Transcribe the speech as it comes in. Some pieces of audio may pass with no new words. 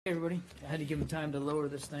Hey everybody, I had to give them time to lower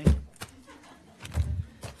this thing.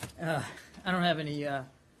 I don't have any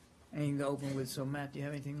anything to open with, so Matt, do you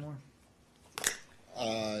have anything more?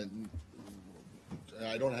 I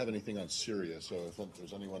don't have anything on Syria, so if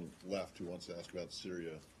there's anyone left who wants to ask about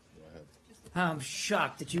Syria, go ahead. I'm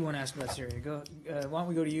shocked that you want to ask about Syria. Go. Why don't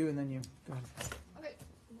we go to you and then you? Go ahead. Okay,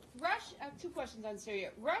 Russia. I have two questions on Syria.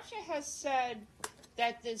 Russia has said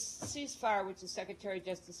that this ceasefire, which the Secretary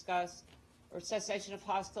just discussed, or cessation of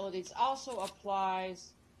hostilities, also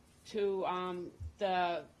applies to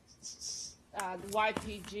the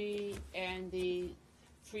YPG and the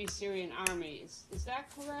Free Syrian Army. Is that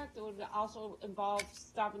correct? Or would it also involve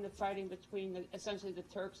stopping the fighting between essentially the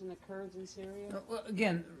Turks and the Kurds in Syria? Well,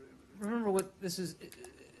 again, remember what this is.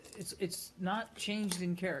 It's not changed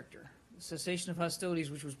in character. The cessation of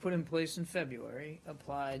hostilities, which was put in place in February,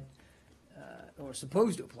 applied or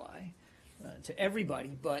supposed to apply to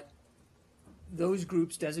everybody, but those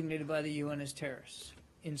groups designated by the UN as terrorists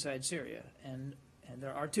inside Syria, and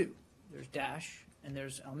there are two. There's Daesh and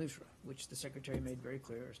there's al-Nusra, which the Secretary made very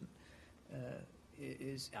clear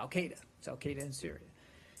is al-Qaeda. It's al-Qaeda in Syria.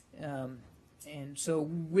 And so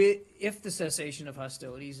if the cessation of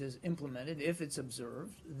hostilities is implemented, if it's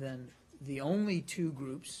observed, then the only two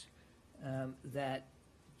groups that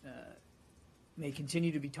may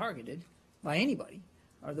continue to be targeted by anybody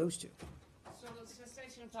are those two. So the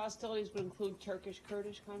cessation of hostilities would include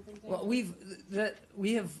Turkish-Kurdish confrontation? Well,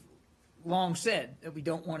 we have long said that we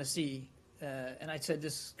don't want to see, and I said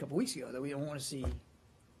this a couple weeks ago, that we don't want to see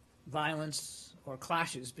violence or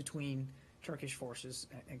clashes between Turkish forces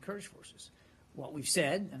and Kurdish forces. What we've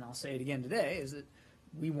said, and I'll say it again today, is that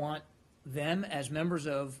we want them as members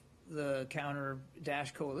of the counter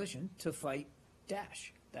Daesh coalition to fight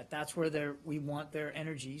Daesh. That's where we want their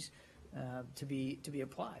energies to be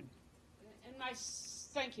applied.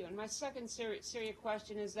 Thank you. And my second Syria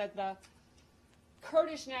question is that the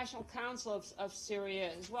Kurdish National Council of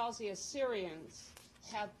Syria, as well as the Assyrians,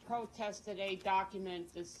 have protested a document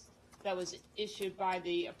that was issued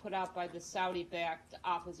put out by the Saudi-backed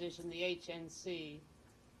opposition, the HNC,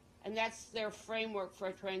 and that's their framework for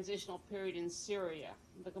a transitional period in Syria.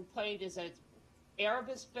 The complaint is that it's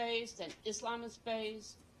Arabist-based and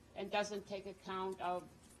Islamist-based and doesn't take account of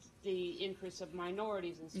the interests of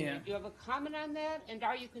minorities in Syria. Yeah. Do you have a comment on that? And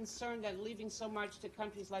are you concerned that leaving so much to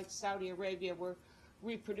countries like Saudi Arabia, we're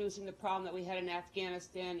reproducing the problem that we had in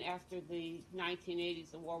Afghanistan after the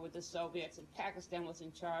 1980s, the war with the Soviets, and Pakistan was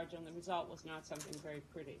in charge, and the result was not something very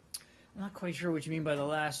pretty? I'm not quite sure what you mean by the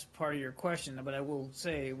last part of your question, but I will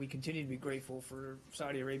say we continue to be grateful for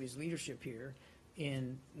Saudi Arabia's leadership here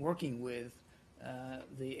in working with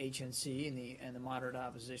the HNC and the moderate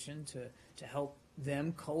opposition to help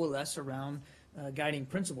them coalesce around guiding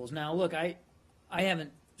principles. Now, look, I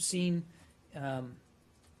haven't seen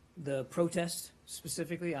the protest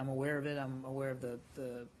specifically. I'm aware of it. I'm aware of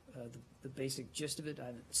the basic gist of it. I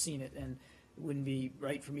haven't seen it, and it wouldn't be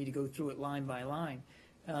right for me to go through it line by line.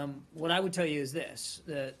 What I would tell you is this,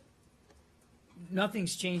 that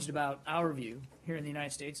nothing's changed about our view here in the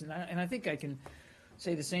United States, and I think I can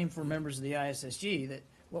say the same for members of the ISSG, that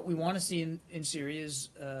what we want to see in Syria is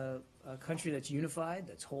a country that's unified,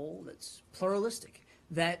 that's whole, that's pluralistic,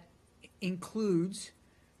 that includes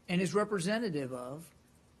and is representative of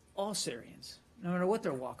all Syrians, no matter what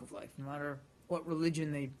their walk of life, no matter what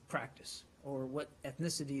religion they practice or what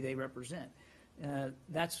ethnicity they represent.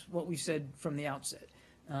 That's what we said from the outset.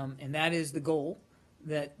 And that is the goal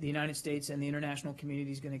that the United States and the international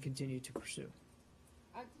community is going to continue to pursue.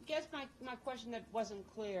 I guess my question that wasn't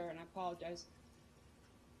clear, and I apologize.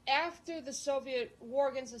 After the Soviet war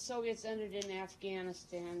against the Soviets ended in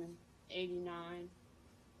Afghanistan in '89,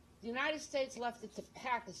 the United States left it to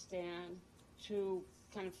Pakistan to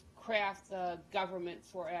kind of craft the government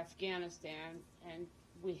for Afghanistan, and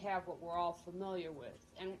we have what we're all familiar with.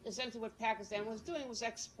 And essentially what Pakistan was doing was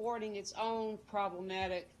exporting its own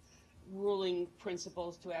problematic ruling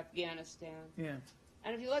principles to Afghanistan. Yeah.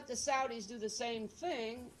 And if you let the Saudis do the same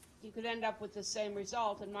thing, you could end up with the same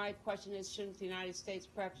result. And my question is, shouldn't the United States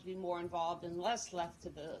perhaps be more involved and less left to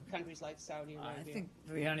the countries like Saudi Arabia? I think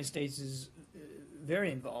the United States is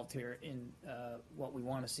very involved here in what we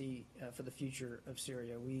want to see for the future of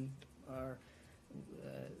Syria. We are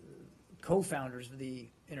co-founders of the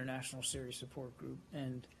International Syria Support Group,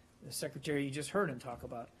 and the Secretary, you just heard him talk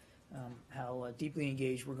about how deeply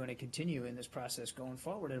engaged we're going to continue in this process going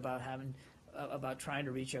forward, and about trying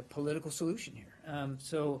to reach a political solution here.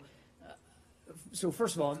 So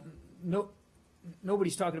first of all,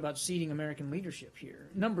 nobody's talking about ceding American leadership here.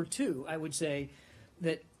 Number two, I would say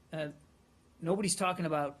that nobody's talking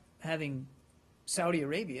about having Saudi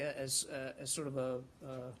Arabia as sort of a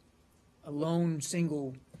lone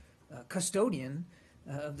single custodian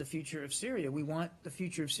of the future of Syria. We want the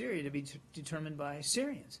future of Syria to be determined by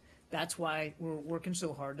Syrians. That's why we're working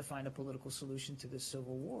so hard to find a political solution to this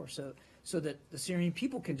civil war, so that the Syrian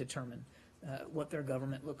people can determine what their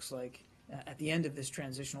government looks like at the end of this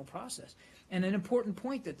transitional process. And an important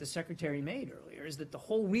point that the Secretary made earlier is that the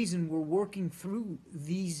whole reason we're working through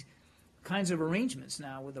these kinds of arrangements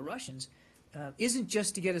now with the Russians isn't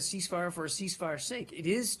just to get a ceasefire for a ceasefire's sake. It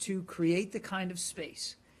is to create the kind of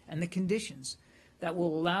space and the conditions that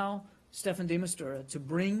will allow Staffan de Mistura to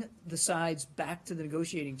bring the sides back to the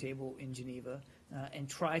negotiating table in Geneva and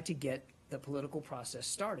try to get the political process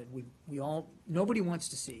started. Nobody wants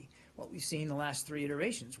to see what we've seen the last 3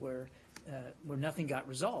 iterations where nothing got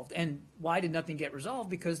resolved. And why did nothing get resolved?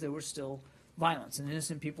 Because there was still violence and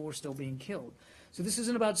innocent people were still being killed. So this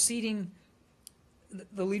isn't about ceding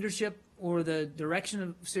the leadership or the direction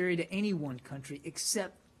of Syria to any one country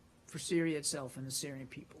except for Syria itself and the Syrian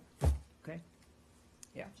people. Okay?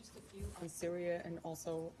 Yeah. Just a few on Syria and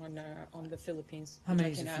also on the Philippines. How which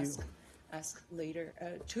many I can is a few? ask later.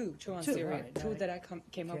 Two on Two, Syria. right, Two right. that I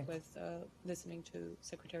came Okay. up with listening to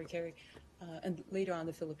Secretary Kerry. And later on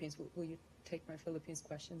the Philippines, will you take my Philippines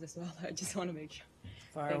questions as well? I just want to make sure.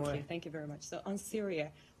 Fire away. Thank you very much. So on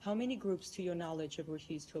Syria, how many groups, to your knowledge, have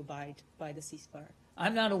refused to abide by the ceasefire?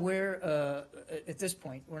 I'm not aware, at this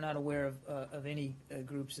point, we're not aware of any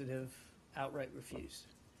groups that have outright refused.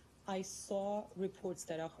 I saw reports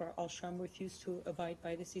that al-Sham refused to abide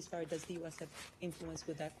by the ceasefire. Does the U.S. have influence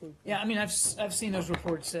with that group? Yeah, I mean, I've seen those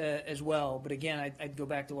reports as well, but again, I'd go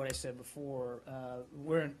back to what I said before.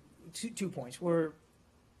 We're in 2 points. We're,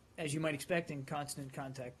 as you might expect, in constant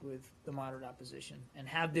contact with the moderate opposition and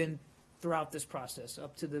have been throughout this process,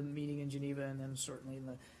 up to the meeting in Geneva and then certainly in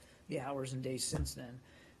the hours and days since then.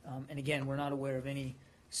 And again, we're not aware of any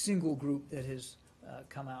single group that has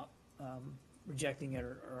come out rejecting it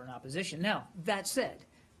or in opposition. Now, that said,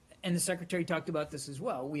 and the Secretary talked about this as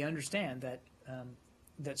well, we understand that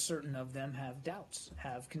that certain of them have doubts,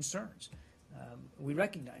 have concerns. We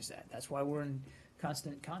recognize that. That's why we're in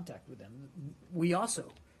constant contact with them. We also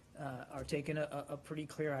are taking a pretty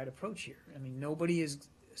clear-eyed approach here. I mean, nobody is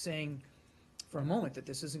saying for a moment that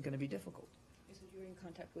this isn't going to be difficult. So you're in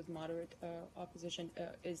contact with moderate opposition.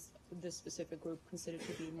 Is this specific group considered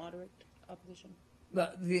to be moderate opposition?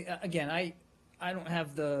 But again, I don't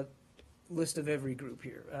have the list of every group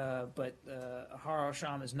here, but Har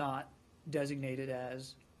al-Sham is not designated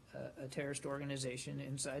as a terrorist organization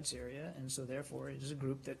inside Syria, and so therefore it is a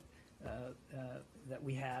group that that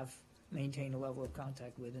we have maintained a level of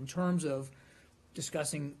contact with in terms of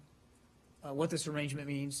discussing what this arrangement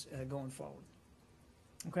means going forward.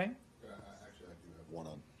 Okay? Actually, I do have one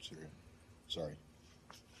on Syria. Sorry.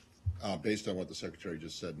 Based on what the Secretary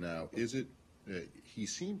just said now, is it, he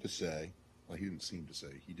seemed to say, well, he didn't seem to say,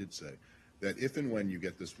 he did say, that if and when you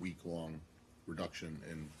get this week-long reduction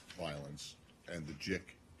in violence and the JIC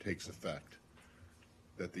takes effect,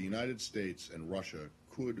 that the United States and Russia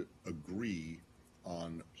could agree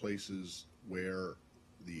on places where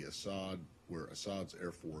Assad's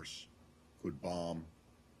Air Force could bomb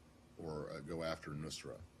or go after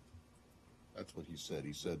Nusra. That's what he said.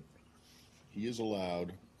 He said he is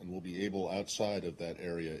allowed and will be able outside of that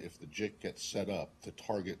area if the JIC gets set up to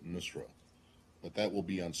target Nusra. But that will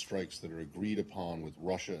be on strikes that are agreed upon with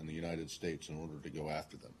Russia and the United States in order to go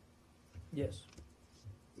after them. Yes.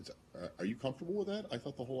 Are you comfortable with that? I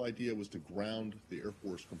thought the whole idea was to ground the Air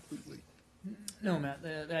Force completely. No, Matt,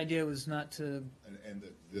 the idea was not to... And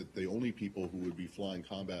that the only people who would be flying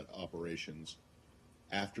combat operations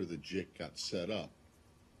after the JIC got set up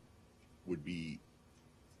would be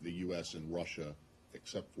the U.S. and Russia,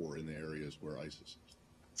 except for in the areas where ISIS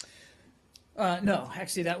is. No,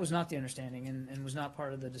 actually, that was not the understanding and was not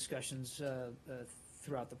part of the discussions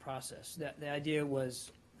throughout the process. The idea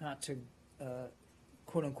was not to,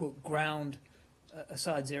 quote-unquote, ground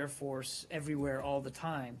Assad's Air Force everywhere all the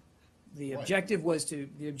time. The objective was to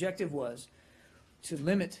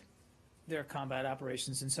limit their combat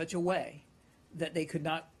operations in such a way that they could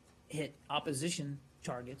not hit opposition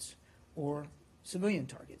targets or civilian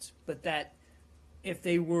targets, but that if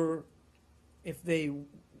they were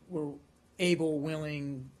able,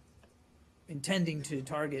 willing, intending to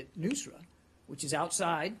target Nusra, which is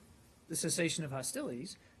outside the cessation of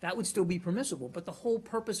hostilities, that would still be permissible. But the whole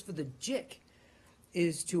purpose for the JIC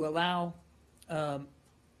is to allow for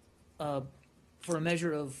a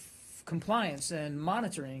measure of compliance and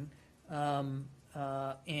monitoring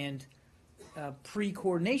and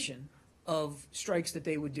pre-coordination of strikes that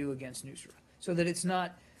they would do against Nusra, so that it's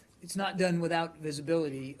not done without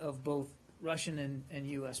visibility of both Russian and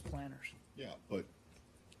U.S. planners. Yeah, but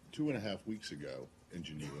 2.5 weeks ago in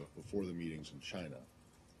Geneva, before the meetings in China,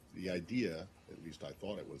 the idea, at least I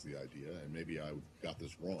thought it was the idea, and maybe I got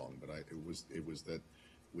this wrong, but it was that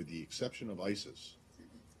with the exception of ISIS,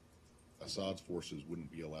 Assad's forces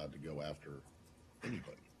wouldn't be allowed to go after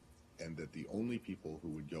anybody, and that the only people who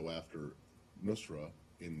would go after Nusra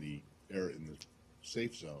in the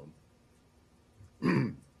safe zone,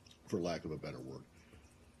 for lack of a better word,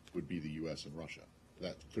 would be the U.S. and Russia.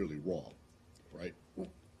 That's clearly wrong, right?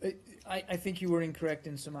 I think you were incorrect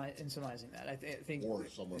in surmising that. I think, or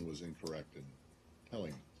someone was incorrect in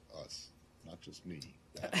telling us, not just me,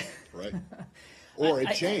 that, right? Or it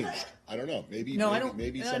changed. I don't know. Maybe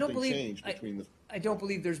something changed between the. I don't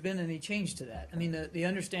believe there's been any change to that. I mean, the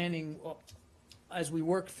understanding, as we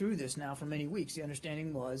work through this now for many weeks, the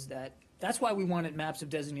understanding was that that's why we wanted maps of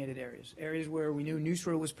designated areas where we knew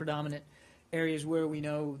Nusra was predominant, areas where we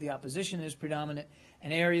know the opposition is predominant,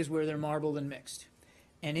 and areas where they're marbled and mixed.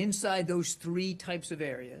 And inside those three types of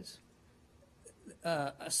areas,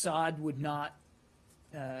 Assad would not,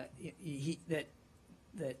 he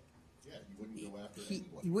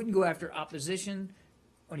wouldn't go after opposition,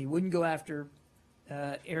 or he wouldn't go after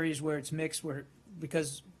areas where it's mixed,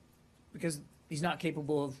 because he's not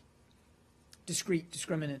capable of discrete,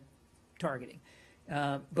 discriminate targeting.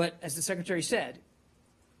 But as the Secretary said,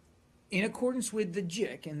 in accordance with the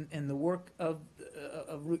JIC and the work of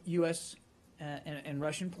U.S. And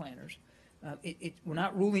Russian planners, we're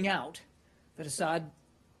not ruling out that Assad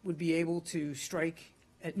would be able to strike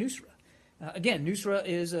at Nusra. Again, Nusra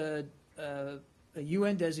is a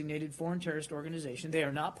UN-designated foreign terrorist organization. They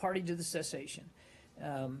are not party to the cessation,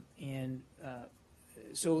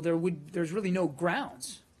 so there's really no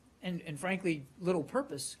grounds, and frankly, little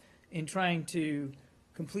purpose in trying to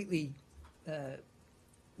completely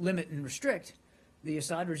limit and restrict the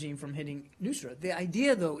Assad regime from hitting Nusra. The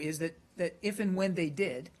idea, though, is that if and when they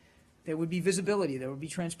did, there would be visibility, there would be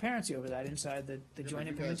transparency over that inside the joint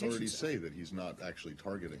implementation. You guys already say that he's not actually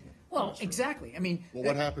targeting. Well, Nusra. exactly. I mean, well,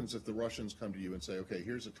 what happens if the Russians come to you and say, "Okay,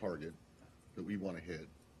 here's a target that we want to hit,"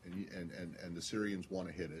 and the Syrians want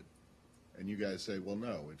to hit it, and you guys say, "Well,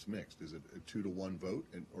 no, it's mixed. Is it a 2-to-1 vote?"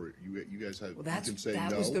 And or you guys have you can say no.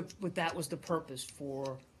 That was the purpose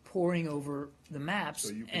for poring over the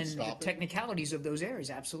maps and the technicalities of those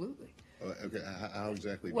areas. Absolutely. Okay, how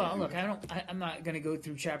exactly? Well, look, I'm not going to go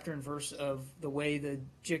through chapter and verse of the way the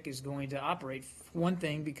JIC is going to operate. One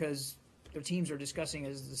thing, because their teams are discussing,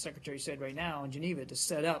 as the Secretary said right now in Geneva, to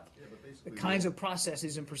set up the kinds of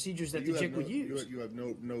processes and procedures that the JIC would use. You have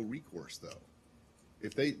no recourse, though.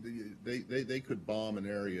 If they could bomb an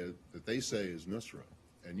area that they say is Nusra,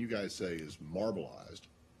 and you guys say is marbleized,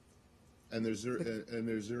 and there's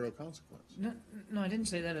zero consequence. No, I didn't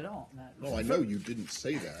say that at all, Matt. No, I know you didn't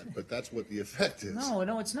say that, but that's what the effect is.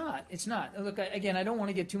 No, it's not. It's not. Look, again, I don't want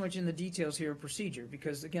to get too much in the details here of procedure,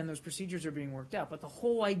 because, again, those procedures are being worked out. But the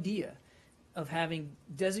whole idea of having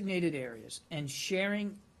designated areas and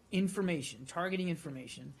sharing information, targeting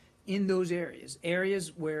information in those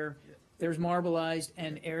areas where there's marbleized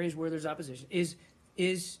and areas where there's opposition, is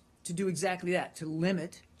to do exactly that, to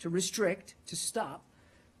limit, to restrict, to stop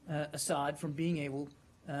Assad from being able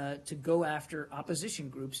to go after opposition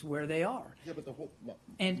groups where they are. Yeah, but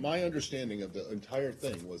my understanding of the entire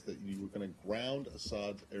thing was that you were going to ground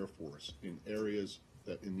Assad's air force in areas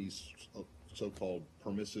that in these so-called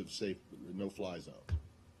permissive, safe, no-fly zones.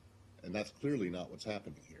 And that's clearly not what's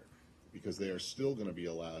happening here, because they are still going to be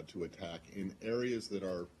allowed to attack in areas that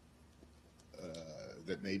are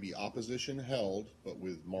that may be opposition held, but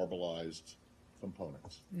with marbleized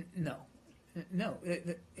components. No.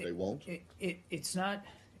 They won't? It's not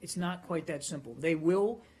quite that simple. They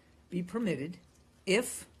will be permitted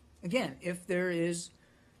if there is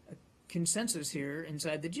a consensus here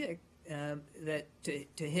inside the JIC that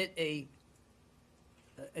to hit a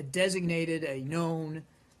designated, a known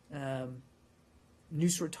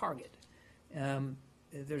Nusra target.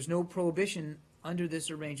 There's no prohibition under this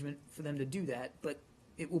arrangement for them to do that, but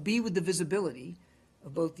it will be with the visibility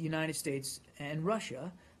of both the United States and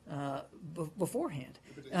Russia beforehand.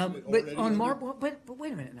 But wait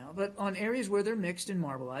a minute now. But on areas where they're mixed and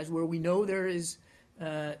marbleized, where we know there is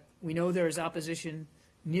opposition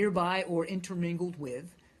nearby or intermingled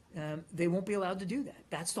with, they won't be allowed to do that.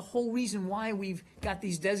 That's the whole reason why we've got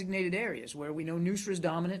these designated areas where we know Nusra is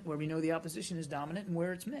dominant, where we know the opposition is dominant, and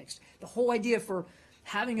where it's mixed. The whole idea for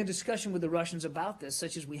having a discussion with the Russians about this,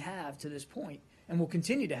 such as we have to this point, and will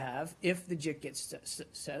continue to have if the JIC gets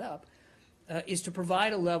set up, is to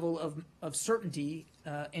provide a level of certainty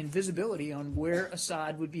and visibility on where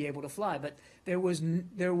Assad would be able to fly. But there was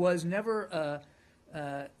never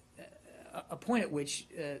a point at which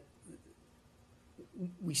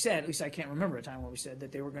we said, at least I can't remember a time where we said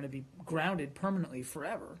that they were going to be grounded permanently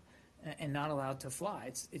forever and not allowed to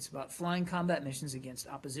fly. It's about flying combat missions against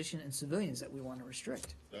opposition and civilians that we want to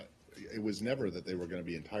restrict. It was never that they were going to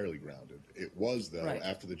be entirely grounded. It was, though, Right.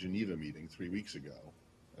 after the Geneva meeting 3 weeks ago,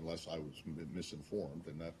 unless I was misinformed,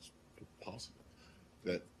 and that's possible,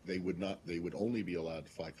 that they would only be allowed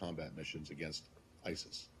to fly combat missions against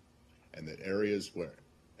ISIS, and that areas where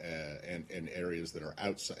and areas that are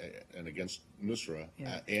outside and against Nusra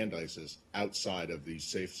and ISIS outside of these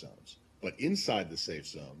safe zones. But inside the safe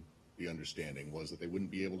zone, the understanding was that they wouldn't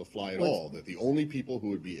be able to fly at all, that the only people who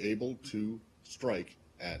would be able to strike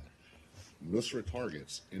at Nusra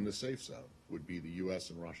targets in the safe zone would be the U.S.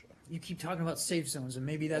 and Russia. You keep talking about safe zones, and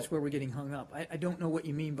maybe that's where we're getting hung up. I don't know what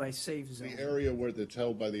you mean by safe zone. The area where it's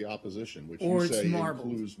held by the opposition, which Or you it's say marbled,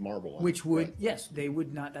 includes Marble Island. Which would, right. yes, they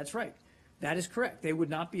would not, that's right. That is correct. They would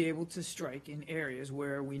not be able to strike in areas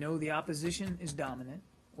where we know the opposition is dominant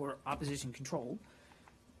or opposition controlled,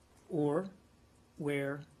 or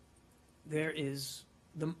where there is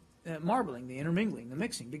the marbling, the intermingling, the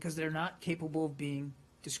mixing, because they're not capable of being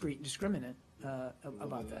discrete and discriminate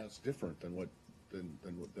about that. That's different than what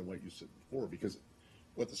you said before, because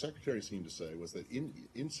what the Secretary seemed to say was that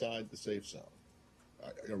inside the safe zone,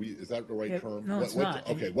 is that the right term? No, it's not.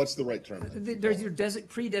 Okay, what's the right term? There's your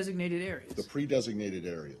pre-designated areas. The pre-designated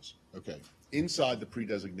areas. Okay. Inside the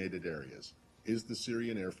pre-designated areas, is the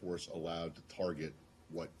Syrian Air Force allowed to target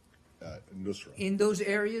what Nusra? In those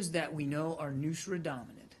areas that we know are Nusra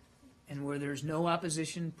dominant and where there's no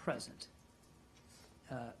opposition present,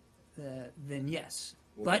 then yes.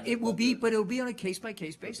 Well, But it'll be on a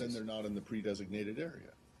case-by-case But basis. then they're not in the pre-designated area.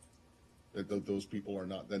 Those people are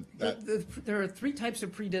not. Then There are three types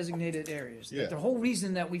of pre-designated areas. Yeah. The whole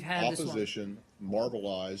reason that we've had this one. opposition,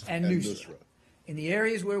 Marbleized, And and Nusra. Nusra. In the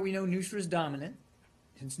areas where we know Nusra is dominant,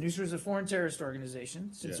 since Nusra is a foreign terrorist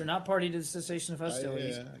organization, since Yeah. they're not party to the cessation of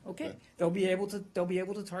hostilities, okay. okay, they'll be able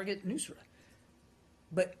to target Nusra.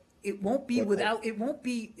 But it won't be But- it won't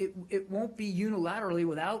be unilaterally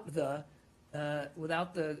without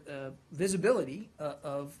the visibility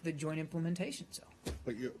of the joint implementation zone.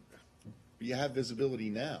 But you have visibility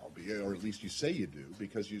now, or at least you say you do,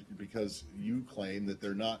 because you claim that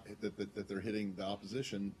they're not that they're hitting the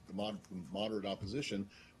opposition, the moderate opposition,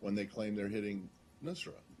 when they claim they're hitting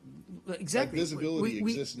Nusra. Exactly. That visibility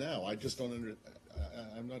We- exists now. I just don't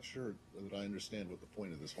I'm not sure that I understand what the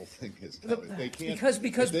point of this whole thing is. Now. If they can't,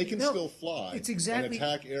 Because if they can no, still fly it's exactly- and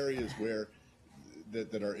attack areas where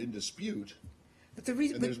that are in dispute, But the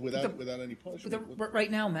reason, and there's but without any punishment. but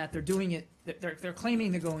right now, Matt, they're doing it. They're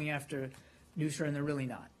claiming they're going after Nusra, and they're really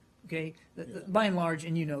not. Okay, by and large,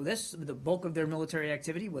 and you know this, the bulk of their military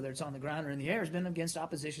activity, whether it's on the ground or in the air, has been against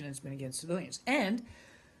opposition, and it's been against civilians. And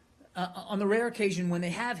on the rare occasion when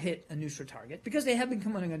they have hit a Nusra target, because they have been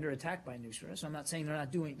coming under attack by Nusra, so I'm not saying they're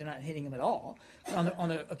not hitting them at all. On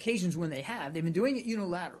the occasions when they have, they've been doing it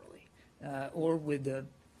unilaterally, or with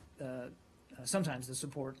sometimes the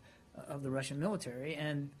support of the Russian military,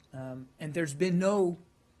 and there's been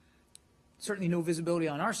certainly no visibility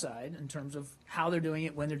on our side in terms of how they're doing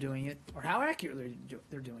it, when they're doing it, or how accurately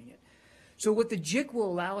they're doing it. So what the JIC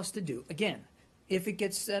will allow us to do, again, if it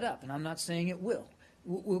gets set up, and I'm not saying it will,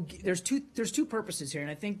 there's two purposes here, and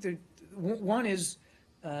I think one is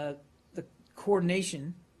the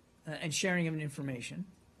coordination and sharing of information,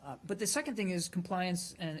 but the second thing is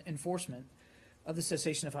compliance and enforcement of the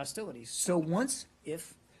cessation of hostilities. So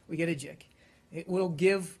if we get a JIC, it will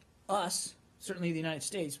give us, certainly the United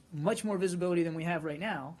States, much more visibility than we have right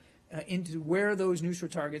now into where those Nusra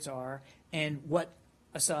targets are and what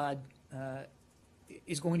Assad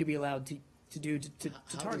is going to be allowed to do to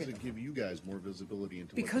How target does it them. give you guys more visibility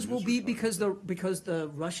into Because what we'll the be Nusra targets? because the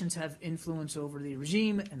Russians have influence over the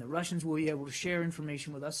regime, and the Russians will be able to share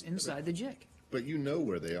information with us inside the JIC, But you know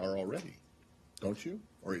where they are already, don't you?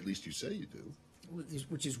 Or at least you say you do.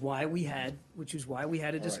 which is why we had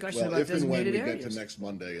a discussion Well, about if and when designated we areas. get to next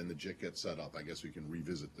Monday and the JIC gets set up, I guess we can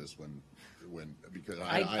revisit this because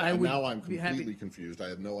I would now I'm be happy- completely confused. I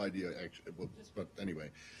have no idea, actually, but anyway,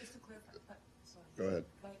 Just to clarify, sorry. go ahead.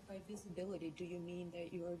 By visibility, do you mean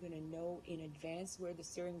that you are going to know in advance where the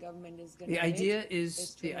Syrian government is going The to idea hit?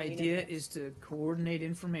 is to know in advance. is to coordinate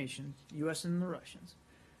information, U.S. and the Russians,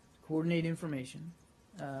 coordinate information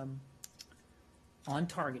on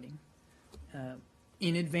targeting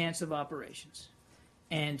in advance of operations.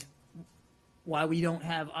 And while we don't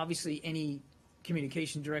have obviously any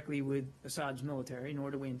communication directly with Assad's military,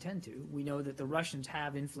 nor do we intend to, we know that the Russians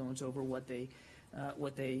have influence over what they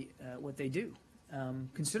do,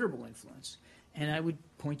 considerable influence. And I would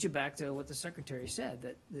point you back to what the Secretary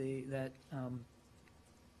said, that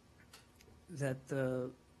the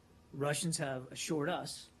Russians have assured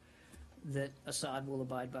us that Assad will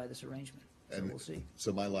abide by this arrangement. So And we'll see.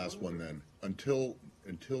 so my last one then, until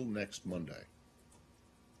next Monday,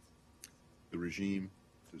 the regime,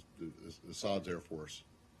 Assad's Air Force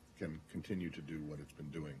can continue to do what it's been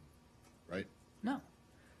doing, right? No,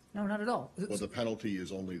 not at all. Well, the penalty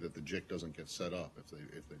is only that the JIC doesn't get set up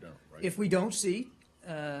if they don't, right? If we don't see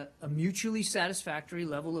a mutually satisfactory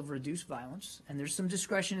level of reduced violence, and there's some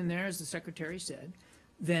discretion in there, as the Secretary said,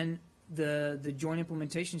 then the joint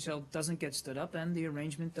implementation cell doesn't get stood up, and the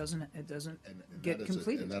arrangement doesn't get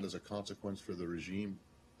completed. And that is a consequence for the regime.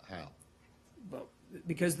 How? Well,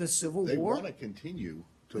 because the civil They war, want to continue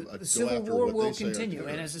to the go civil after war what will they say are continue, and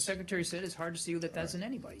terrorists. as the Secretary said, it's hard to see that that's in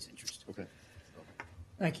anybody's interest. Okay.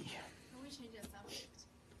 Thank you. Can we change the subject?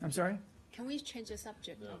 I'm sorry? Can we change the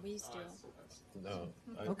subject? Are we still? No.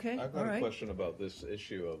 Okay, I've all got right. a question about this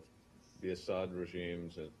issue of the Assad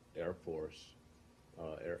regime's Air Force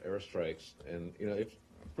airstrikes. And,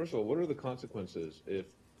 first of all, what are the consequences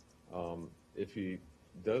if he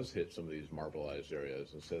does hit some of these marbleized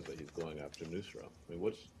areas and says that he's going after Nusra? I mean,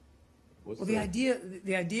 what's Well, the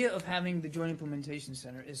idea of having the Joint Implementation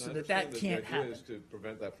Center is so that can't happen. The idea is to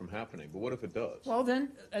prevent that from happening, but what if it does? Well, then,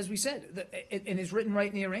 as we said, and it's written right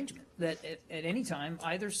in the arrangement, that at any time,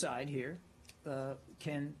 either side here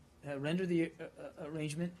can render the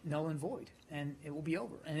arrangement null and void, and it will be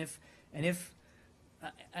over. And if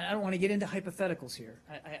I don't want to get into hypotheticals here.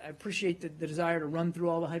 I appreciate the desire to run through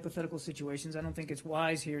all the hypothetical situations. I don't think it's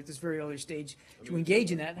wise here at this very early stage to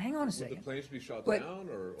engage in that. Hang on a Would second. the planes be shot But down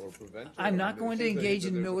or prevented? I'm not I mean, going it to seems like engage that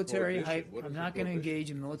in there's a military prohibition. What I'm is not the going to prohibition?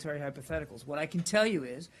 engage in military hypotheticals. What I can tell you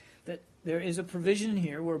is that there is a provision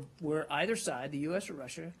here where either side, the U.S. or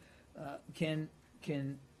Russia, can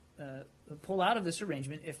pull out of this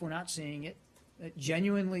arrangement if we're not seeing it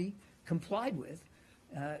genuinely complied with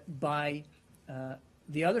by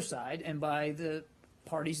the other side and by the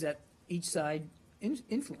parties that each side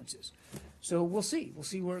influences. So we'll see. We'll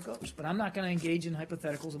see where it goes. But I'm not going to engage in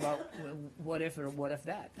hypotheticals about what if or what if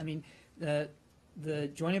that. I mean, the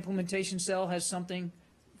Joint Implementation Cell has something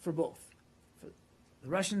for both. For the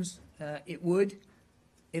Russians, it would,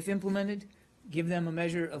 if implemented, give them a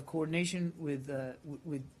measure of coordination with the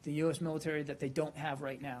U.S. military that they don't have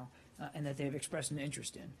right now and that they've expressed an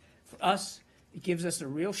interest in. For us, it gives us a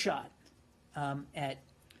real shot at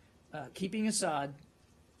keeping Assad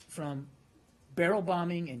from barrel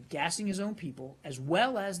bombing and gassing his own people, as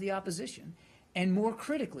well as the opposition, and more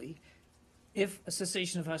critically, if a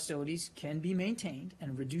cessation of hostilities can be maintained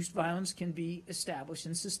and reduced violence can be established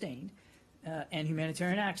and sustained, and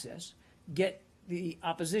humanitarian access, get the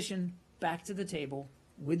opposition back to the table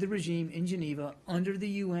with the regime in Geneva under the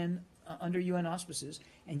UN, under UN auspices,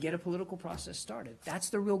 and get a political process started. That's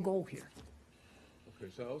the real goal here.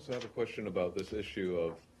 Okay, so I also have a question about this issue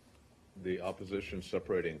of the opposition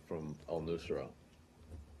separating from al-Nusra.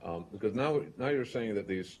 Because now you're saying that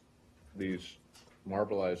these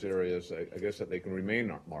marbleized areas, I guess that they can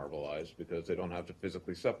remain marbleized because they don't have to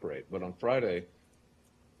physically separate. But on Friday,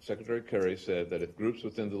 Secretary Kerry said that if groups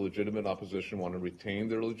within the legitimate opposition want to retain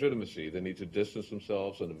their legitimacy, they need to distance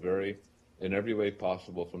themselves in every way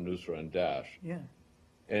possible from Nusra and Daesh. Yeah.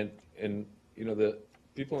 And the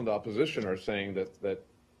people in the opposition are saying that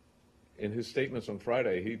in his statements on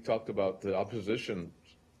Friday, he talked about the opposition's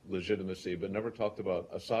legitimacy, but never talked about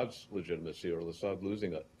Assad's legitimacy or Assad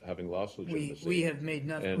having lost legitimacy. We have made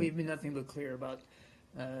nothing. And- We've been nothing but clear about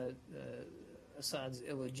Assad's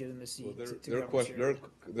illegitimacy. Well, to govern Syria.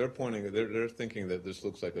 they're thinking that this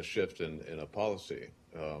looks like a shift in a policy,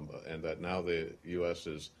 and that now the U.S.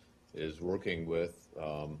 is working with,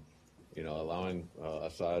 allowing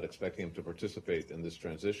Assad, expecting him to participate in this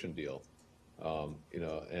transition deal,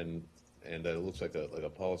 and that it looks like a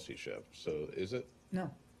policy shift. So is it? No.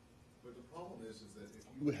 But the problem is that if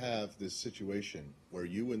you have this situation where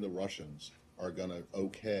you and the Russians are going to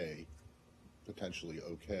potentially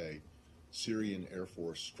okay, Syrian Air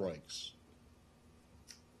Force strikes,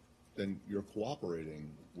 then you're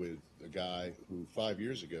cooperating with a guy who 5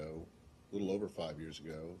 years ago, a little over 5 years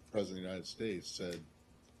ago, the President of the United States said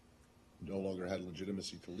no longer had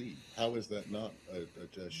legitimacy to lead. How is that not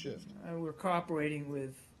a shift? We're cooperating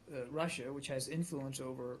with Russia, which has influence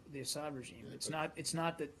over the Assad regime. It's not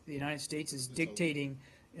that the United States is dictating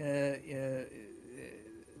the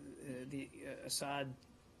Assad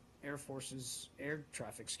Air Force's air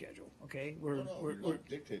traffic schedule. Okay, You're not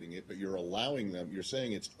dictating it, but you're allowing them. You're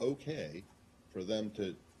saying it's okay for them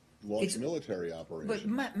to launch It's- military But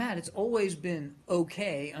operations. Matt, it's always been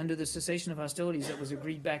okay under the cessation of hostilities that was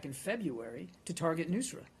agreed back in February to target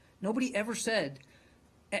Nusra. Nobody ever said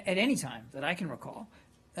at any time that I can recall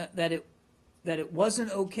that it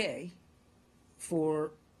wasn't okay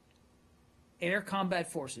for air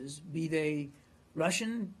combat forces, be they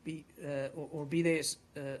Russian, or be they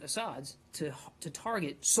Assad's, to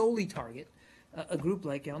solely target a group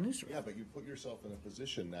like Al Nusra. Yeah, but you put yourself in a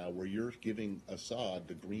position now where you're giving Assad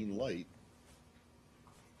the green light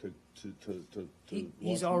to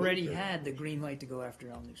He's launch already military had the operations. green light to go after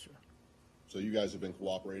Al Nusra. So you guys have been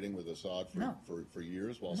cooperating with Assad No. for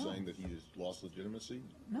years while No. saying that he's lost legitimacy?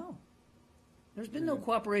 No. There's been no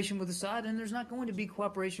cooperation with Assad, and there's not going to be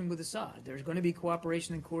cooperation with Assad. There's going to be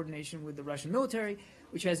cooperation and coordination with the Russian military,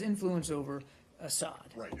 which has influence over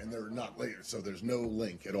Assad. Right, and they're not later, so there's no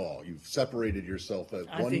link at all. You've separated yourself at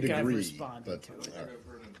I one think degree. I've responded but, to it. all right. I've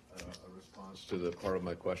heard a response to the part of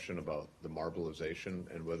my question about the marbleization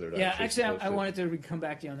and whether it Yeah, actually actually, supposed I to- wanted to come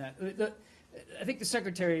back to you on that. I think the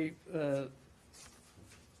secretary,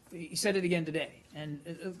 he said it again today, and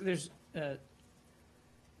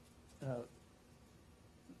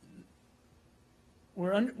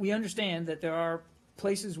we understand that there are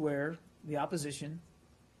places where the opposition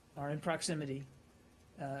are in proximity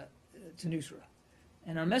to Nusra.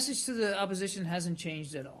 And our message to the opposition hasn't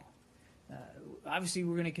changed at all. Obviously,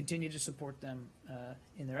 we're going to continue to support them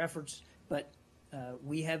in their efforts, but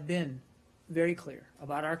we have been very clear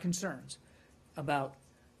about our concerns about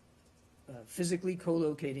physically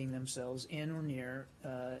co-locating themselves in or near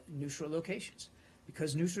Nusra locations,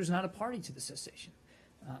 because Nusra is not a party to the cessation.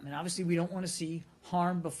 And obviously, we don't want to see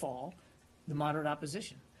harm befall the moderate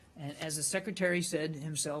opposition. And as the secretary said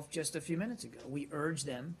himself just a few minutes ago, we urge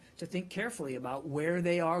them to think carefully about where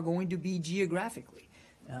they are going to be geographically,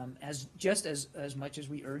 as much as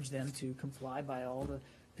we urge them to comply by all the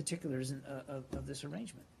particulars of this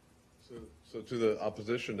arrangement. So to the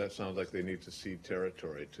opposition, that sounds like they need to cede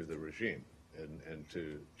territory to the regime and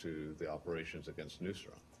to the operations against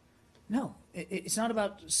Nusra. No, it's not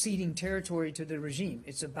about ceding territory to the regime.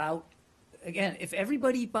 It's about, again, if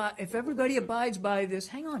everybody abides by this,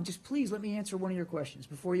 hang on, just please let me answer one of your questions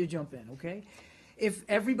before you jump in, okay? If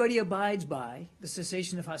everybody abides by the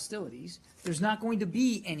cessation of hostilities, there's not going to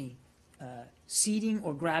be any ceding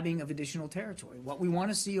or grabbing of additional territory. What we want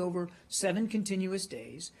to see over 7 continuous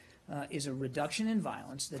days is a reduction in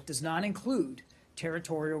violence that does not include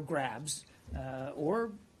territorial grabs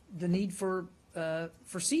or the need for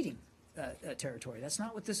ceding territory. That's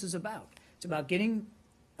not what this is about. It's about getting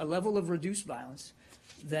a level of reduced violence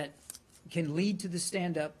that can lead to the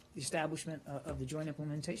stand-up, the establishment of the Joint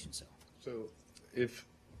Implementation Cell. So if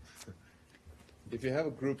you have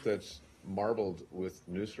a group that's marbled with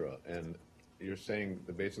Nusra and you're saying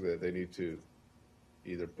that basically that they need to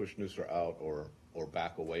either push Nusra out or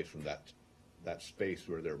back away from that space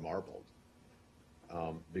where they're marbled,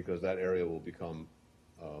 because that area will become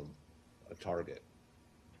a target.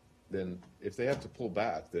 Then if they have to pull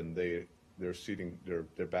back, then they're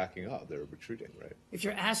backing up, they're retreating, right? If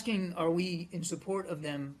you're asking, are we in support of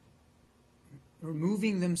them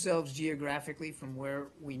removing themselves geographically from where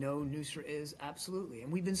we know Nusra is? Absolutely.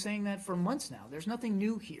 And we've been saying that for months now. There's nothing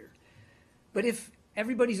new here. But if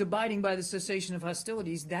everybody's abiding by the cessation of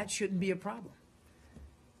hostilities, that shouldn't be a problem.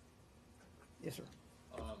 Yes, sir.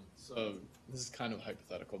 So this is kind of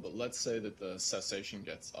hypothetical, but let's say that the cessation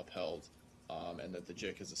gets upheld and that the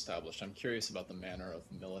JIC is established. I'm curious about the manner of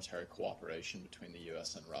military cooperation between the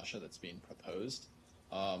U.S. and Russia that's being proposed.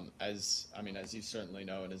 As you certainly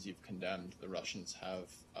know, and as you've condemned, the Russians have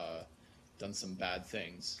done some bad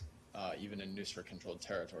things, even in Nusra-controlled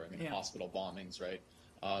territory. I mean, Yeah. hospital bombings, right?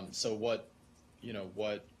 So what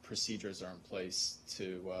procedures are in place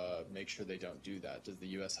to make sure they don't do that? Does the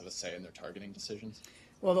U.S. have a say in their targeting decisions?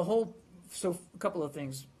 Well, so a couple of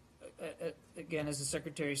things. Again, as the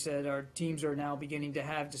Secretary said, our teams are now beginning to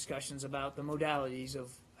have discussions about the modalities of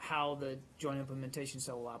how the Joint Implementation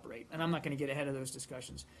Cell will operate. And I'm not going to get ahead of those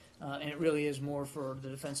discussions. And it really is more for the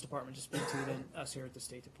Defense Department to speak to than us here at the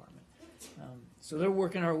State Department. So they're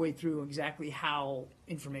working our way through exactly how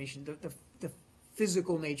information, the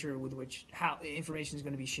physical nature with which how information is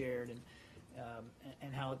going to be shared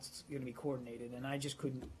and how it's going to be coordinated. And I just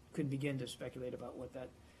couldn't begin to speculate about what that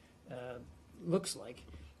looks like.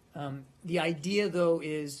 The idea, though,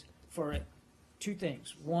 is for 2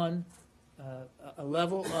 things. One, a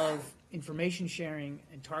level of information sharing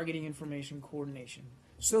and targeting information coordination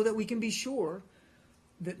so that we can be sure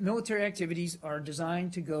that military activities are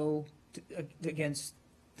designed to go against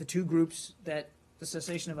the 2 groups that the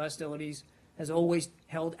cessation of hostilities has always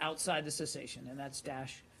held outside the cessation, and that's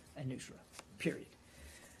Daesh and Nusra, period.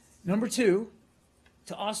 Number two,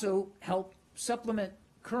 to also help supplement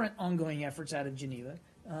current ongoing efforts out of Geneva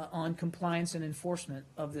on compliance and enforcement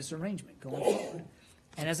of this arrangement going forward.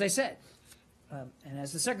 And as I said, and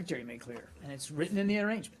as the Secretary made clear, and it's written in the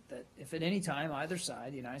arrangement, that if at any time either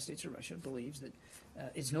side, the United States or Russia, believes that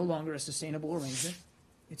it's no longer a sustainable arrangement,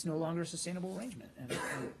 it's no longer a sustainable arrangement, and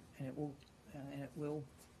it will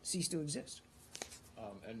cease to exist.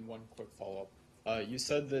 And one quick follow-up. You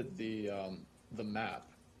said that the map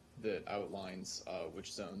that outlines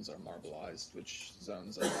which zones are marbleized, which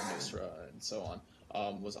zones are Nusra, and so on,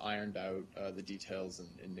 was ironed out, the details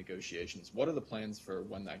in negotiations. What are the plans for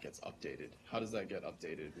when that gets updated? How does that get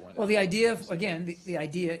updated? Well, the idea, again, the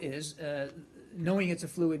idea is, knowing it's a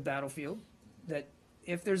fluid battlefield, that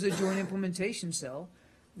if there's a joint implementation cell,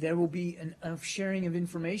 there will be a sharing of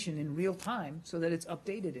information in real time so that it's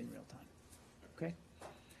updated in real time. Okay?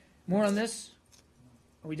 More on this?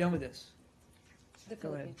 Are we done with this? The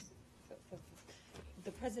Go ahead. Philippines.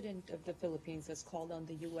 The president of the Philippines has called on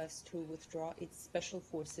the U.S. to withdraw its special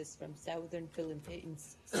forces from southern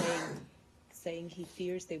Philippines, saying he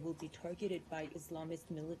fears they will be targeted by Islamist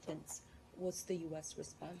militants. What's the U.S.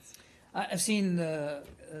 response? I've seen the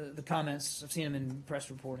comments. I've seen them in press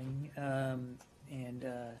reporting, and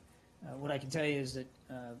what I can tell you is that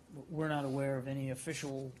we're not aware of any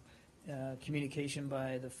official communication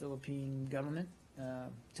by the Philippine government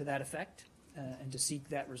to that effect and to seek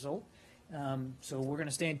that result. So we're going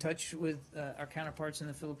to stay in touch with our counterparts in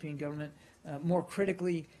the Philippine government. More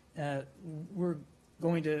critically, we're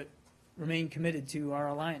going to remain committed to our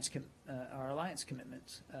alliance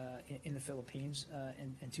commitments in the Philippines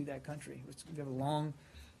and to that country. We have a long,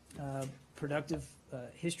 productive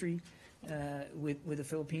history with the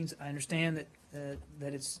Philippines. I understand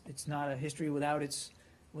that it's not a history without its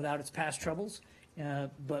past troubles.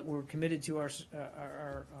 But we're committed to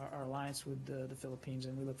our alliance with the Philippines,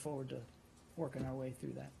 and we look forward to working our way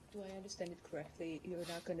through that. Do I understand it correctly? You're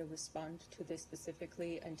not going to respond to this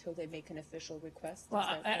specifically until they make an official request? Well,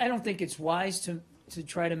 I don't think it's wise to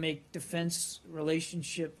try to make defense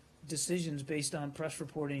relationship decisions based on press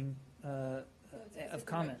reporting of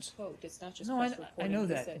comments. Quote. It's not just No, press I reporting. know You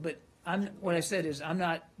that, said- but what I said is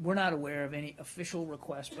we're not aware of any official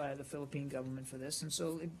request by the Philippine government for this, and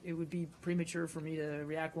so it would be premature for me to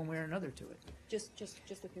react one way or another to it. Just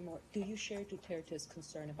a few more. Do you share Duterte's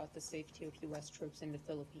concern about the safety of U.S. troops in the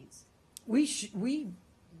Philippines? We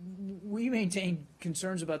maintain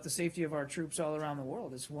concerns about the safety of our troops all around the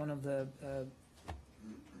world. It's one of the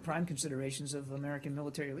prime considerations of American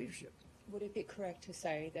military leadership. Would it be correct to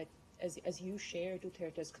say that as you share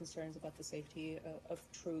Duterte's concerns about the safety of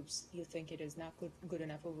troops, you think it is not good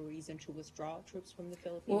enough of a reason to withdraw troops from the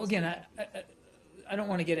Philippines? Well, again, I don't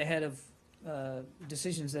want to get ahead of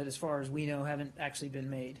decisions that, as far as we know, haven't actually been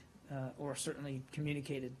made or certainly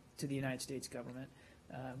communicated to the United States government.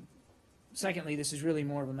 Secondly, this is really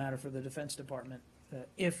more of a matter for the Defense Department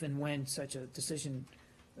if and when such a decision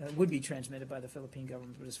would be transmitted by the Philippine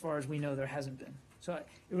government. But as far as we know, there hasn't been. So it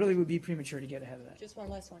really would be premature to get ahead of that. Just one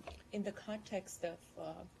last one. In the context of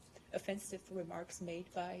offensive remarks made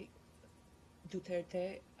by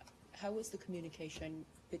Duterte, how is the communication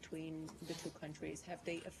between the two countries? Have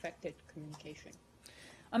they affected communication?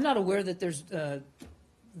 I'm not aware that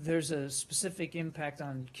there's a specific impact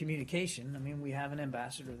on communication. I mean, we have an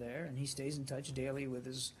ambassador there, and he stays in touch daily with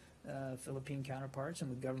his Philippine counterparts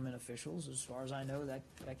and with government officials. As far as I know, that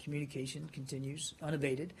communication continues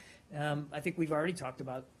unabated. I think we've already talked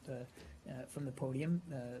about from the podium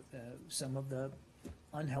some of the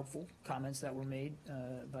unhelpful comments that were made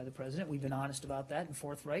by the president. We've been honest about that and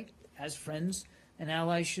forthright, as friends and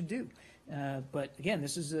allies should do. But again,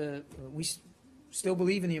 this is we still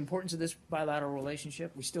believe in the importance of this bilateral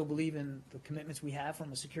relationship. We still believe in the commitments we have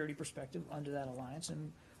from a security perspective under that alliance,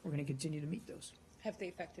 and we're going to continue to meet those. Have they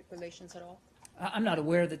affected relations at all? I'm not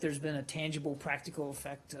aware that there's been a tangible, practical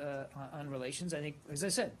effect on relations. I think, as I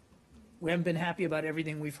said, we haven't been happy about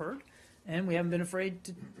everything we've heard, and we haven't been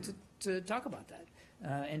afraid to talk about that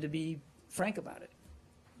and to be frank about it.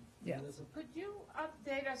 Yeah. Could you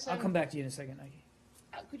update us I'll on, come back to you in a second, Nike.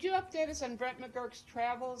 could you update us on Brett McGurk's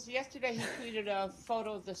travels? Yesterday he tweeted a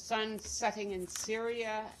photo of the sun setting in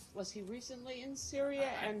Syria. Was he recently in Syria?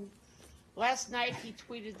 And last night he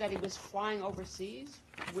tweeted that he was flying overseas.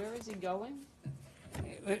 Where is he going?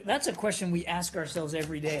 That's a question we ask ourselves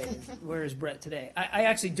every day. Where is Brett today? I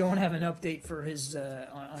actually don't have an update for his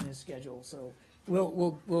on his schedule, so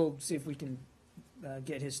we'll see if we can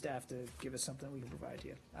get his staff to give us something we can provide to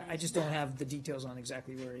you. I just don't have the details on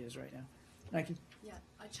exactly where he is right now. Thank you. Yeah,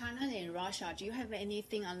 China and Russia, do you have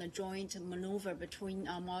anything on the joint maneuver between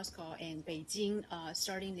Moscow and Beijing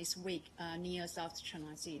starting this week near South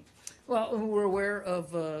China Sea? Well, we're aware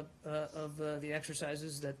of the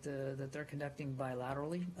exercises that they're conducting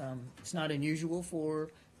bilaterally. It's not unusual for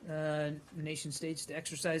nation states to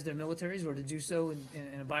exercise their militaries or to do so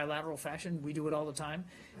in a bilateral fashion. We do it all the time.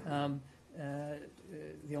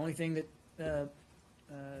 The only thing that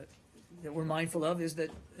we're mindful of is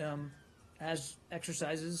that as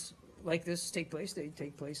exercises like this take place, they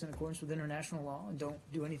take place in accordance with international law and don't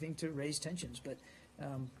do anything to raise tensions. But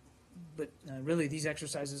really, these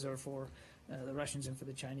exercises are for the Russians and for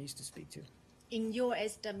the Chinese to speak to. In your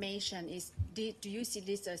estimation, do you see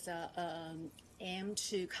this as a aim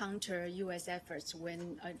to counter U.S. efforts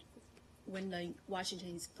when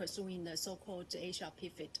Washington is pursuing the so-called Asia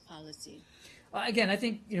Pivot policy? Again, I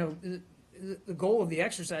think the goal of the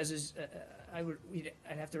exercise is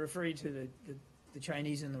I'd have to refer you to the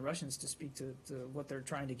Chinese and the Russians to speak to what they're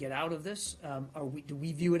trying to get out of this. Do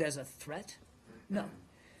we view it as a threat? No.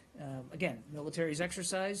 Again, militaries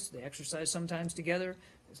exercise. They exercise sometimes together,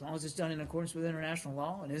 as long as it's done in accordance with international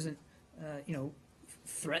law and isn't,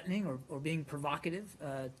 threatening or being provocative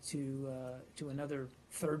to another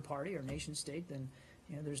third party or nation state. Then,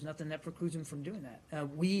 there's nothing that precludes them from doing that.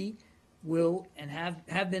 We will and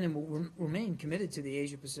have been and will remain committed to the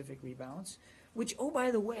Asia-Pacific rebalance, which, oh,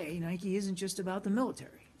 by the way, Nike isn't just about the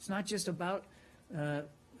military. It's not just about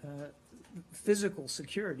physical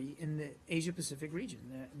security in the Asia-Pacific region.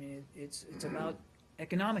 I mean, it's about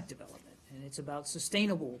economic development, and it's about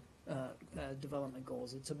sustainable development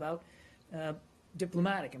goals. It's about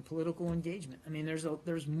diplomatic and political engagement. I mean,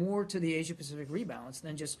 there's more to the Asia-Pacific rebalance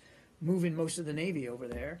than just moving most of the Navy over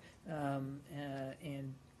there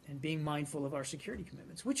and being mindful of our security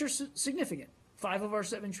commitments, which are significant. 5 of our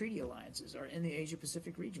 7 treaty alliances are in the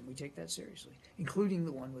Asia-Pacific region. We take that seriously, including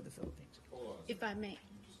the one with the Philippines. If I may.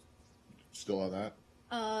 Still on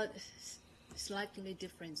that? Slightly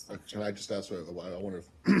different subject. Can I just ask, I want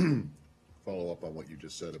to follow up on what you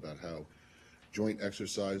just said about how joint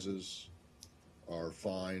exercises are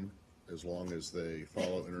fine as long as they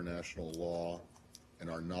follow international law and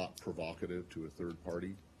are not provocative to a third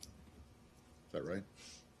party. Is that right?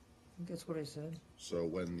 I think that's what I said. So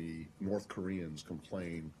when the North Koreans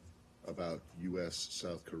complain about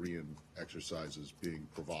U.S.-South Korean exercises being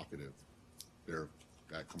provocative,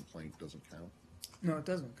 that complaint doesn't count? No, it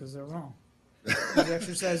doesn't, because they're wrong. Those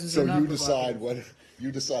exercises So are not you decide provocative.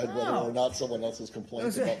 whether or not someone else's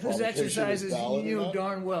complaint about Those provocation exercises, is valid you or know not?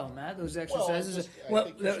 darn well, Matt. Those exercises. I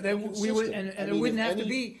think we would, consistent. and there wouldn't have to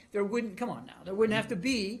be. There wouldn't. Come on now. There wouldn't have to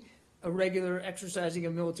be a regular exercising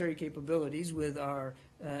of military capabilities with our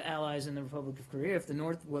allies in the Republic of Korea if the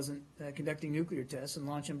North wasn't conducting nuclear tests and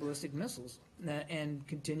launching ballistic missiles and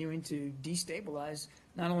continuing to destabilize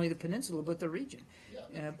not only the peninsula but the region.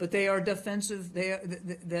 But they are defensive.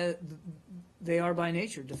 They are by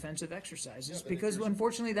nature defensive exercises because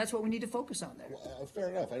unfortunately that's what we need to focus on there. Well, fair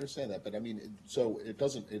enough. I understand that, but I mean, so it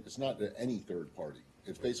doesn't. It's not any third party.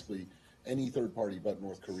 It's basically any third party but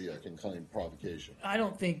North Korea can claim provocation. I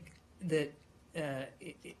don't think that.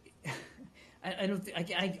 I don't.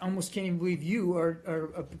 I almost can't even believe you are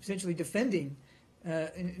potentially defending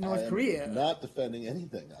North Korea. Not defending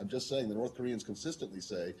anything. I'm just saying the North Koreans consistently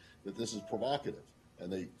say that this is provocative,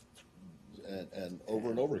 and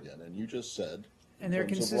over and over again. And you just said, and they're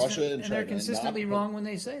consistently wrong when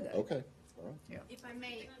they say that. Okay. All right. Yeah. If I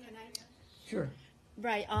may, can I? Sure.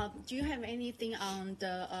 Right. Do you have anything on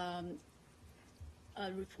the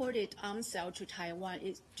reported arms sale to Taiwan?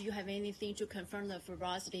 Do you have anything to confirm the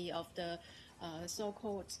veracity of the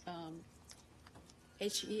so-called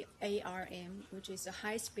HEARM, which is a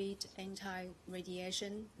high-speed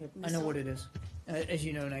anti-radiation missile? I know what it is. As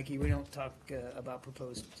you know, Nike, we don't talk about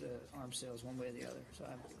proposed arms sales one way or the other, so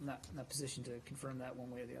I'm not positioned to confirm that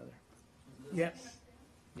one way or the other.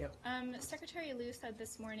 Yep. Secretary Liu said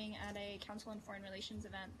this morning at a Council on Foreign Relations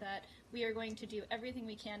event that we are going to do everything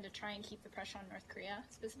we can to try and keep the pressure on North Korea.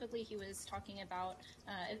 Specifically, he was talking about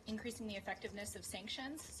increasing the effectiveness of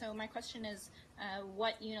sanctions. So my question is,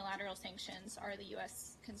 what unilateral sanctions are the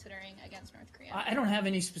U.S. considering against North Korea? I don't have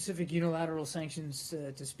any specific unilateral sanctions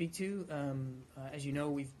to speak to. As you know,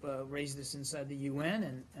 we've raised this inside the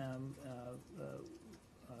UN, and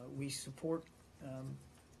we support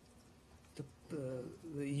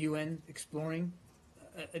the UN exploring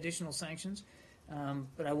additional sanctions,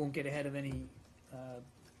 but I won't get ahead of any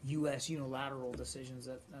U.S. unilateral decisions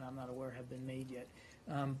that I'm not aware have been made yet.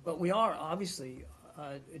 But we are obviously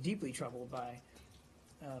deeply troubled by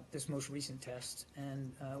this most recent test,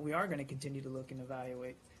 and we are going to continue to look and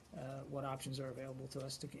evaluate what options are available to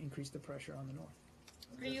us to increase the pressure on the North.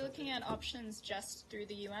 Are you looking at options just through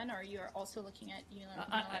the UN, or you are also looking at unilateral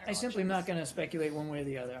I simply am not options? going to speculate one way or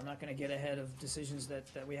the other. I'm not going to get ahead of decisions that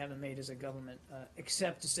we haven't made as a government,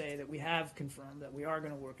 except to say that we have confirmed that we are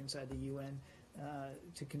going to work inside the UN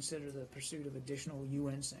to consider the pursuit of additional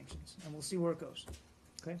UN sanctions, and we'll see where it goes.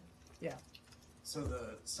 Okay? Yeah. So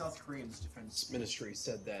the South Korean's defense ministry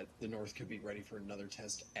said that the North could be ready for another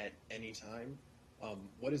test at any time.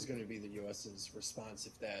 What is going to be the U.S.'s response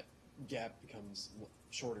if that gap becomes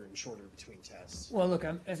shorter and shorter between tests? Well, look,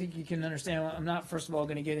 I think you can understand. I'm not, first of all,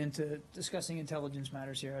 going to get into discussing intelligence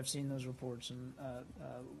matters here. I've seen those reports, and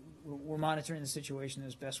we're monitoring the situation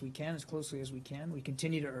as best we can, as closely as we can. We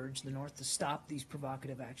continue to urge the North to stop these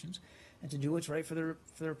provocative actions and to do what's right for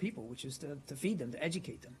their people, which is to feed them, to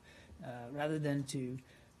educate them, rather than to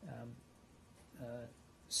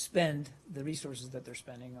spend the resources that they're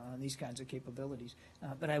spending on these kinds of capabilities.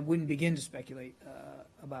 But I wouldn't begin to speculate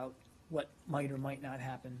about what might or might not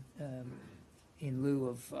happen in lieu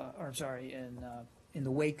of, in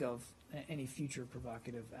the wake of any future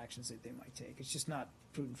provocative actions that they might take. It's just not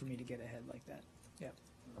prudent for me to get ahead like that. Yeah.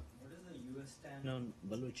 What is the U.S. stand on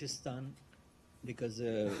Balochistan? Because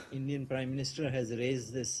Indian Prime Minister has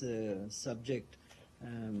raised this subject.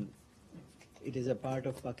 It is a part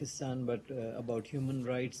of Pakistan, but about human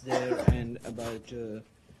rights there and about the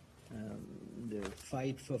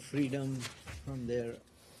fight for freedom from there.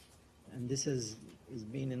 And this has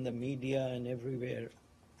been in the media and everywhere.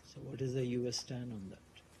 So what is the U.S. stand on that?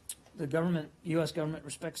 The U.S. government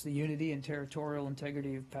respects the unity and territorial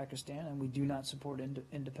integrity of Pakistan, and we do not support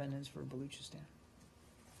independence for Balochistan.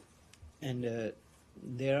 And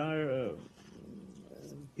there are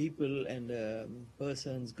people and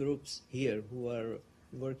persons, groups here who are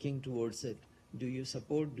working towards it. Do you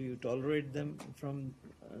support, do you tolerate them from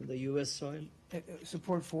the U.S. soil?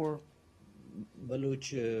 Support for?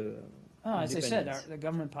 Baloch as I said, the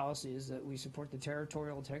government policy is that we support the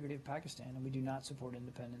territorial integrity of Pakistan, and we do not support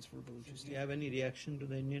independence for Balochistan. Do you have any reaction to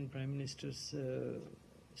the Indian Prime Minister's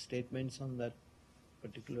statements on that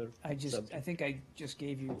particular subject? I think I just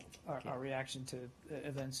gave you our reaction to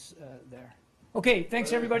events there. Okay,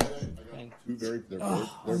 thanks everybody. They're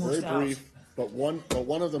very brief, but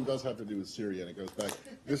one of them does have to do with Syria, and it goes back.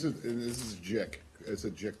 This is JIC. It's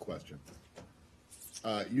a JIC question.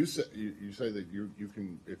 You say that you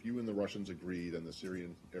can, if you and the Russians agree, then the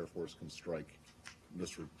Syrian Air Force can strike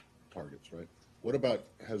Nusra targets, right? What about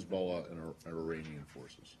Hezbollah and Iranian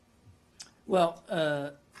forces? Well,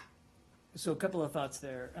 so a couple of thoughts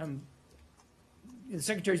there. The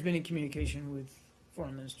Secretary's been in communication with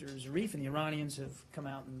Foreign Minister Zarif, and the Iranians have come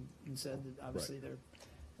out and said that obviously they're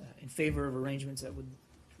in favor of arrangements that would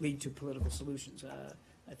lead to political solutions.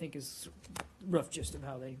 I think is rough gist of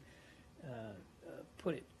how they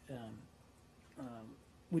put it,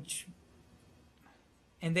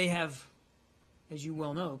 and they have, as you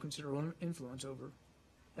well know, considerable influence over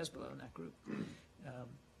Hezbollah in that group.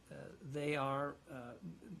 They are,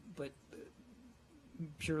 but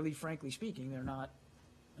purely, frankly speaking, they're not.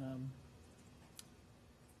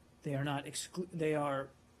 They are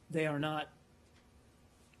not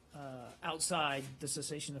outside the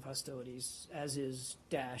cessation of hostilities, as is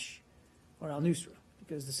Daesh or al-Nusra,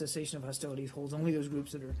 because the cessation of hostilities holds only those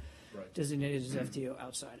groups that are designated as FTO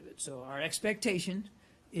outside of it. So our expectation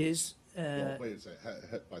is well, wait a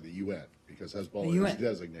second, by the UN, because Hezbollah is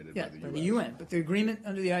designated by the UN. By the UN, but the agreement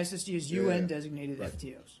under the ISSG is UN designated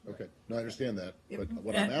FTOs. Okay, no, I understand that, but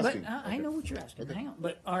what I'm asking. I know what you're asking. Okay. Hang on,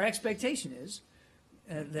 but our expectation is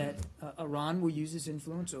that Iran will use its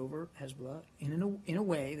influence over Hezbollah in a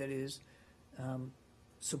way that is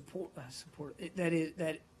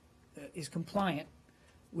is compliant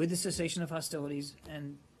with the cessation of hostilities,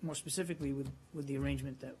 and more specifically with the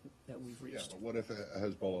arrangement that we've reached. Yeah, but what if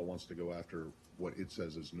Hezbollah wants to go after what it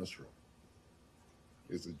says is Nusra?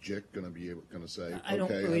 Is the JIC going to say, I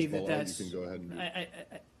don't okay, believe Hezbollah, that's, you can go ahead and...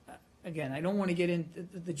 Again, I don't want to get in.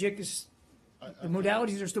 The JIC is... The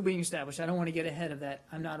modalities are still being established. I don't want to get ahead of that.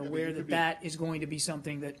 I'm not aware that is going to be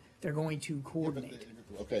something that they're going to coordinate.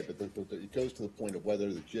 Okay, but it goes to the point of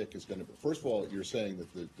whether the JIC is going to... First of all, you're saying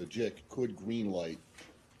that the JIC could greenlight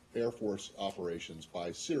Air Force operations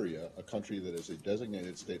by Syria, a country that is a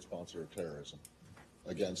designated state sponsor of terrorism,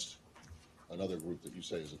 against another group that you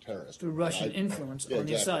say is a terrorist. Through Russian influence on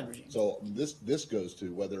the Assad regime. So this goes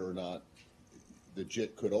to whether or not the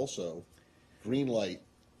JIC could also greenlight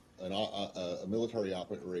a military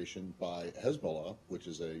operation by Hezbollah, which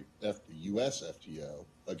is a U.S. FTO,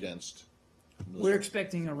 against Nusra. We're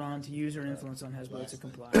expecting Iran to use their influence on Hezbollah to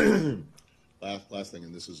comply. Last thing,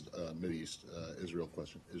 and this is Mideast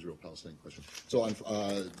Israel-Palestine question. So on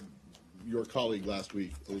your colleague last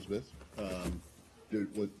week, Elizabeth,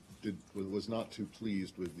 was not too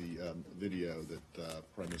pleased with the video that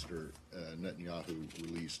Prime Minister Netanyahu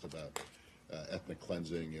released about ethnic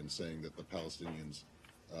cleansing and saying that the Palestinians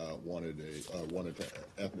wanted to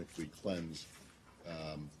ethnically cleanse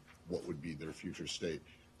what would be their future state.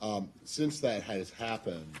 Since that has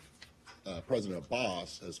happened, President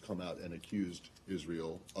Abbas has come out and accused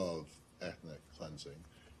Israel of ethnic cleansing.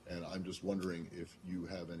 And I'm just wondering if you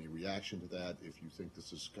have any reaction to that, if you think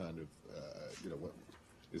this is kind of,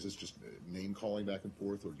 is this just name calling back and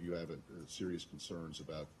forth, or do you have serious concerns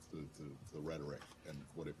about the rhetoric and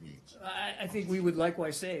what it means? I think we would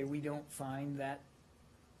likewise say we don't find that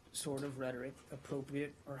sort of rhetoric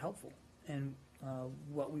appropriate or helpful. And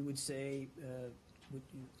what we would say, which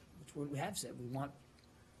we have said, we want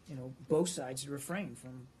both sides to refrain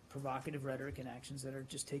from provocative rhetoric and actions that are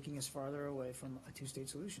just taking us farther away from a two-state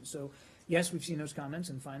solution. So, yes, we've seen those comments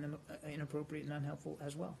and find them inappropriate and unhelpful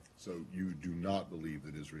as well. So you do not believe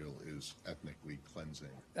that Israel is ethnically cleansing?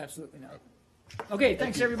 Absolutely not. Okay,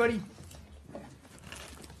 thanks, everybody.